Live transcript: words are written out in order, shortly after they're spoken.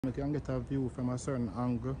I can get a view from a certain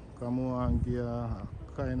angle, come on and give a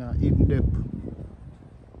kind of in-depth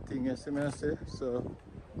thing, you see me I say? So,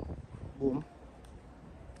 boom.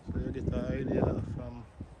 So you get an idea from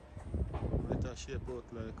what it shape out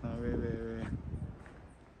like and where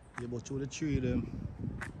you go through the tree them.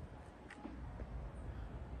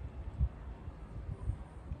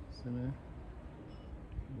 See me?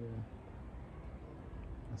 Yeah.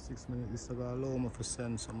 6 minutes, this is going to allow me to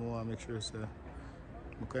send some more, make sure so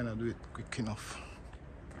I kind of do it quick enough.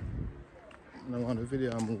 I don't want the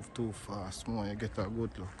video to move too fast, more you get a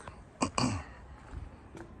good look.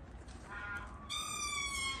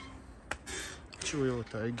 Show you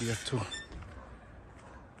what I get too.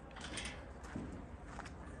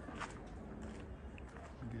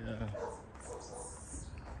 Yeah.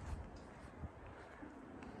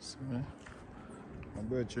 See me? My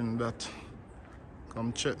brethren that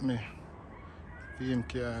come check me. Him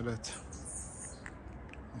care that.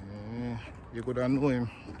 Yeah. You could have know him.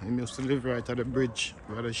 He used to live right at the bridge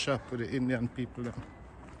where the shop with the Indian people there.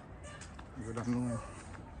 You could have known him.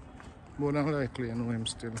 More than likely you know him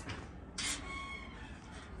still.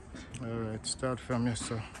 Alright, start from here,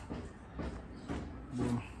 sir.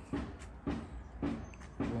 Boom. Boom.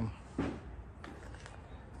 Boom.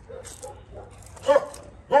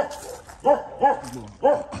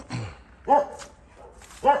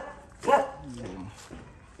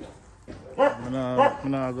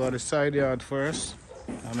 I'm gonna go to the side yard first.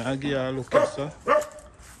 I'm gonna give you a look at so.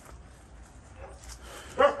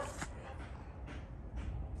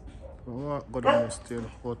 Go down there still,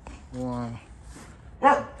 but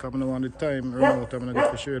coming on the time remote, I'm gonna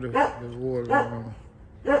get to show you the whole I'm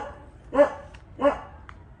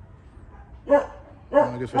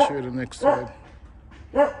gonna get to show you the next side.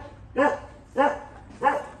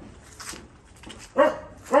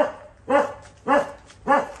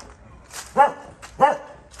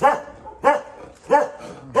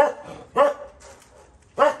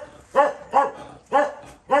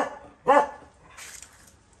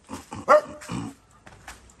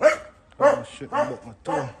 Shit about my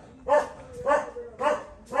toe.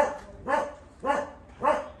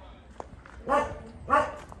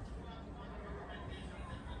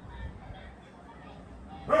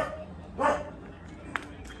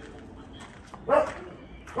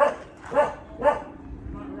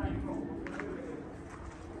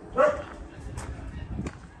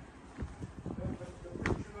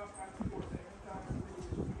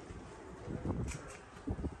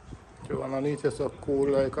 You underneath is so cool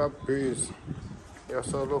like a breeze. You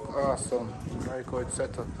so look awesome, like how it's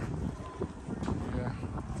set up. Yeah.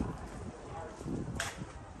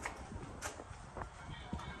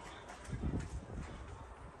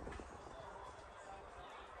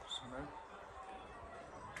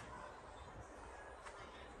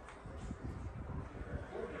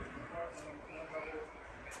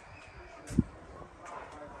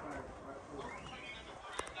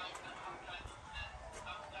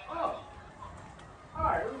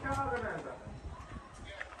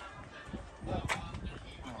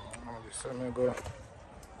 So I'm going to go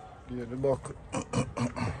get the bucket. I'll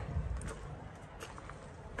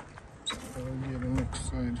get the next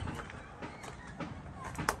side.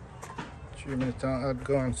 3 minutes and I'd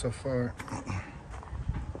gone so far.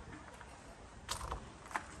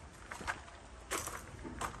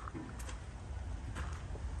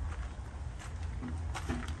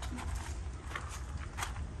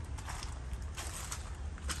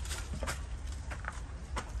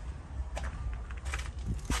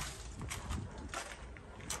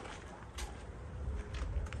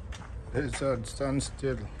 Lizard, stand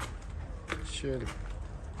still, chill.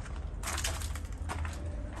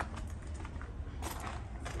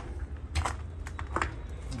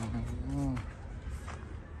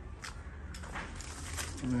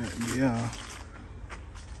 Yeah.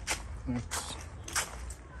 Next.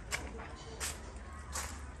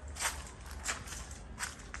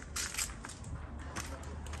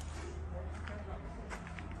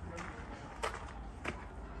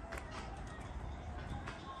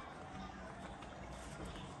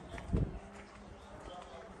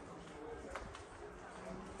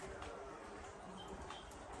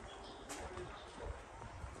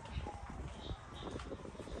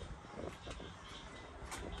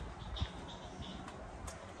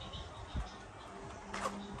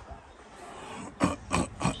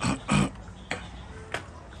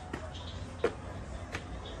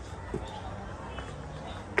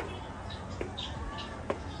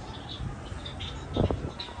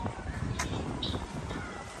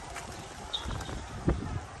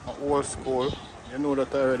 Old school, you know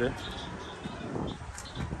that already.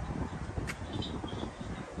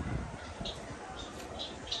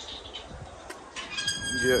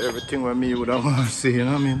 Yeah, everything with me would have want to see, you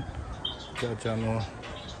know what I mean? Judge, I know.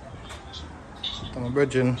 I'm a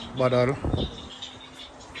virgin, badal.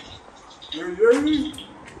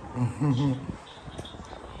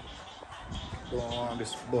 Don't want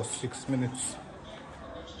this bus 6 minutes.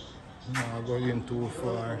 Not going too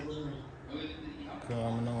far. Because I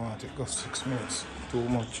don't want it to go 6 minutes. Too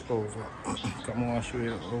much over. Come on, show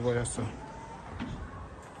you over here, so.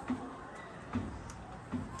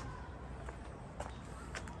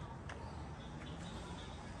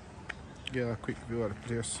 Get a quick view of the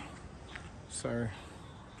place. Sorry.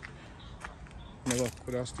 Never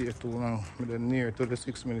could have stayed too long. I'm near to the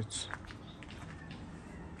 6 minutes.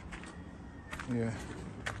 Yeah.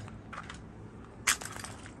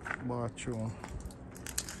 Bathroom.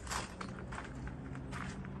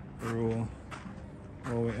 Room.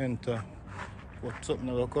 When we enter. What's up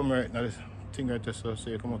now? Come right now. This thing right there, so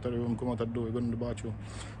say come out of the room, come out of the door, go in the bathroom.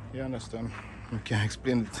 You understand? I can't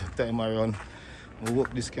explain the time around. I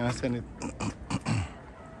hope this can send it.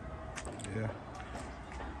 Yeah.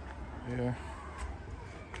 Yeah.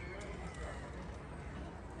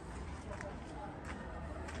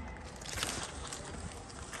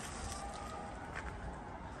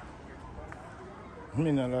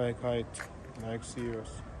 Me not like height, like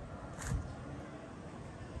serious.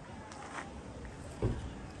 The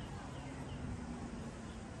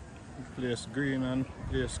place green and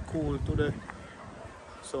place cool today.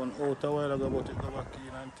 Sun out a while ago, but it go back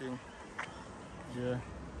in and thing. Yeah.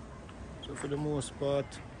 So for the most part,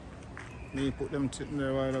 me put them sitting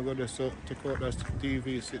there a while ago there, so take out that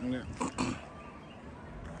TV sitting there.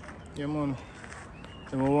 Yeah man.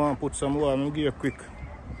 Then I want to put some wall, I'm give you quick.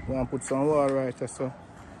 I want to put some wall right there, so.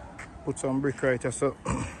 Put some brick right there, so.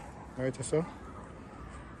 Right there, so.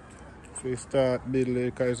 So we start building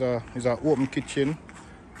it, because it's a open kitchen,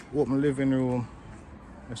 open living room.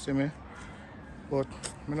 You see me? But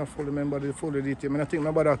I don't fully remember the full detail. I don't think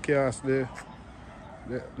nobody cast the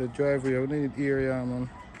driveway. We need area, man.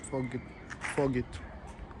 Fog it.